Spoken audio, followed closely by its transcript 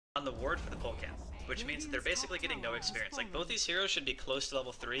on the ward for the pole camp, which means that they're basically getting no experience. Like, both these heroes should be close to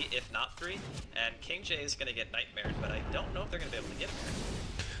level 3, if not 3, and King J is going to get nightmared, but I don't know if they're going to be able to get him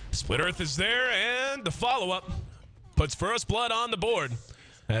there. Split Earth is there, and the follow-up puts first blood on the board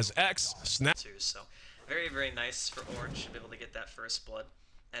as X snaps. So, very, very nice for Orange to be able to get that first blood.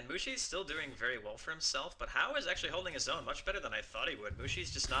 And Mushi's still doing very well for himself, but Hao is actually holding his own much better than I thought he would.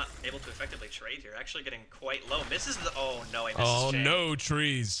 Mushi's just not able to effectively trade here, actually getting quite low. Misses the... Oh, no, he misses Jane. No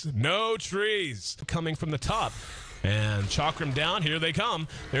trees. No trees. Coming from the top. And Chakram down. Here they come.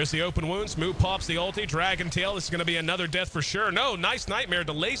 There's the open wound. Smooth pops the ulti. Dragon Tail. This is going to be another death for sure. No, nice Nightmare.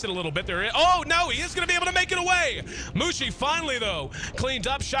 Delays it a little bit there. Oh, no, he is going to be able to make it away. Mushi finally, though, cleaned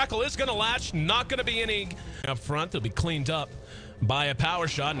up. Shackle is going to latch. Not going to be any up front. They'll be cleaned up by a power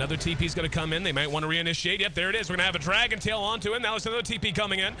shot. Another TP is going to come in. They might want to reinitiate. Yep, there it is. We're going to have a Dragon Tail onto him. Now there's another TP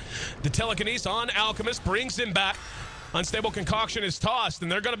coming in. The telekinesis on Alchemist brings him back. Unstable Concoction is tossed,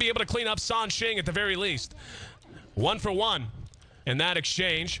 and they're going to be able to clean up San Shing at the very least. 1 for 1 in that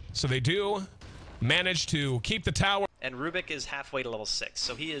exchange. So they do manage to keep the tower. And Rubik is halfway to level 6,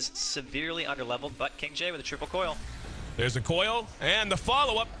 so he is severely underleveled, but King J with a triple coil. There's a coil, and the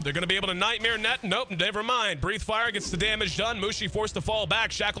follow-up. They're going to be able to Nightmare net. Nope, never mind. Breathe Fire gets the damage done. Mushi forced to fall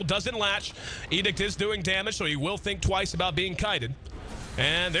back. Shackle doesn't latch. Edict is doing damage, so he will think twice about being kited.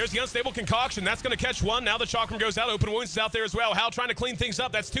 And there's the Unstable Concoction. That's going to catch one. Now the Chakram goes out. Open Wounds is out there as well. Hal trying to clean things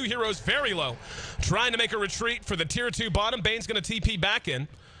up. That's 2 heroes very low. Trying to make a retreat for the tier 2 bottom. Bane's going to TP back in.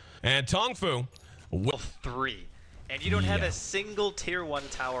 And Tongfu will... 3. And you don't have a single tier 1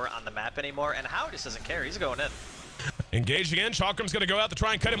 tower on the map anymore. And Hao just doesn't care. He's going in. Engaged again. Chakram's going to go out to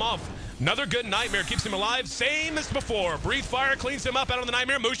try and cut him off. Another good Nightmare keeps him alive. Same as before. Breathe Fire cleans him up out of the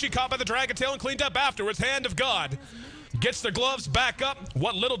Nightmare. Mushi caught by the Dragon Tail and cleaned up afterwards. Hand of God. Gets the gloves back up.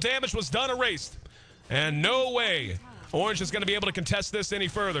 What little damage was done erased. And no way Orange is going to be able to contest this any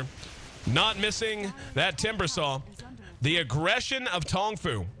further. Not missing that Timbersaw. The aggression of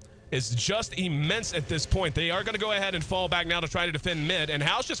Tongfu is just immense at this point. They are going to go ahead and fall back now to try to defend mid. And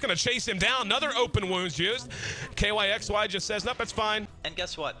Hal's just going to chase him down. Another open wounds used. KYXY just says, nope, it's fine. And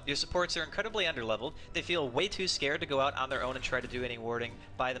guess what? Your supports are incredibly underleveled. They feel way too scared to go out on their own and try to do any warding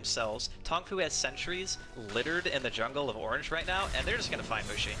by themselves. Tongfu has sentries littered in the jungle of Orange right now, and they're just going to find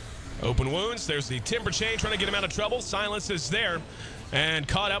Mushi. Open wounds. There's the Timber Chain trying to get him out of trouble. Silence is there. And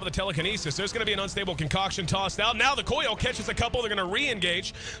caught out with the telekinesis. There's going to be an Unstable Concoction tossed out. Now the coil catches a couple. They're going to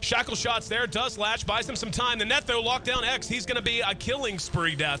re-engage. Shackle shots there. Does latch. Buys them some time. The net, though, lockdown X. He's going to be a killing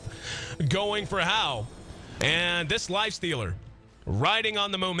spree death going for Hao. And this Lifestealer riding on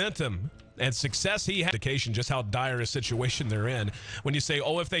the momentum and success he had. Indication just how dire a situation they're in. When you say,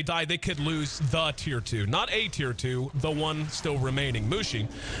 oh, if they die, they could lose the tier 2. Not a tier 2, the one still remaining. Mushi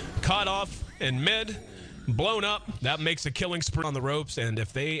caught off in mid. Blown up. That makes a killing spree on the ropes, and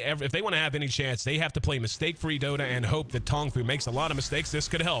if they want to have any chance, they have to play mistake-free Dota and hope that Tongfu makes a lot of mistakes. This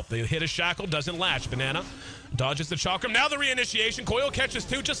could help. They hit a Shackle, doesn't latch. Banana dodges the Chakram. Now the reinitiation. Coil catches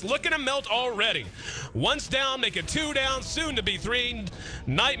 2. Just look at him melt already. Once down, make it 2 down, soon to be 3.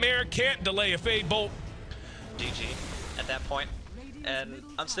 Nightmare can't delay a Fade Bolt. GG at that point. And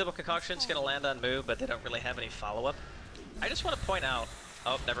Unstable Concoction's going to land on move, but they don't really have any follow-up. I just want to point out...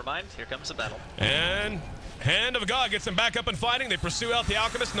 Oh, never mind. Here comes the battle. And Hand of God gets him back up and fighting. They pursue out the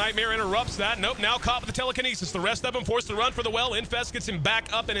Alchemist. Nightmare interrupts that. Nope, now caught with the telekinesis. The rest of them forced to run for the well. Infest gets him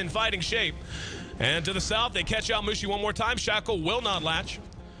back up and in fighting shape. And to the south, they catch out Mushi one more time. Shackle will not latch.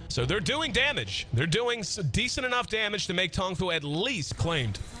 So they're doing damage. They're doing decent enough damage to make Tongfu at least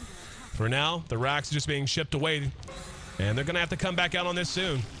claimed. For now, the racks are just being shipped away. And they're going to have to come back out on this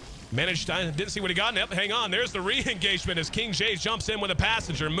soon. Managed time, didn't see what he got. Yep, hang on. There's the re-engagement as King J jumps in with a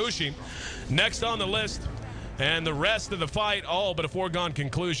passenger. Mushi next on the list. And the rest of the fight, all but a foregone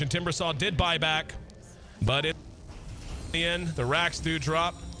conclusion. Timbersaw did buy back, but in the end, the racks do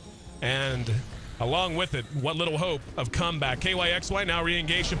drop. And along with it, what little hope of comeback. KYXY now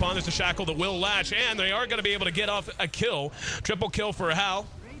re-engaged upon. There's a Shackle that will latch, and they are going to be able to get off a kill. Triple kill for Hal.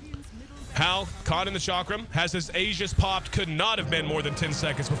 Hal caught in the Chakram, has his Aegis popped, could not have been more than 10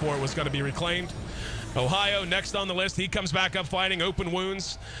 seconds before it was going to be reclaimed. Ohio next on the list. He comes back up fighting. Open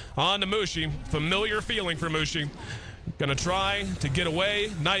wounds on to Mushi. Familiar feeling for Mushi. Gonna try to get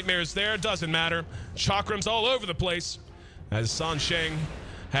away. Nightmare's there, doesn't matter. Chakram's all over the place as San Sheng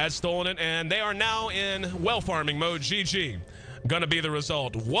has stolen it, and they are now in well farming mode. GG gonna be the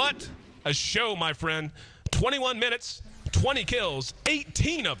result. What a show, my friend. 21 minutes, 20 kills,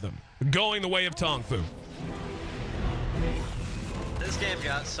 18 of them going the way of Tongfu. This game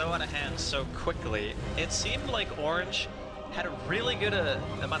got so out of hand so quickly. It seemed like Orange had a really good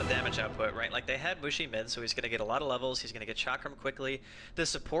amount of damage output, right? Like, they had Mushi mid, so he's going to get a lot of levels, he's going to get Chakram quickly. The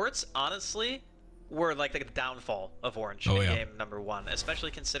supports, honestly, were like the downfall of Orange in game number 1,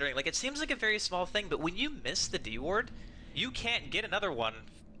 especially considering, like, it seems like a very small thing, but when you miss the D ward, you can't get another one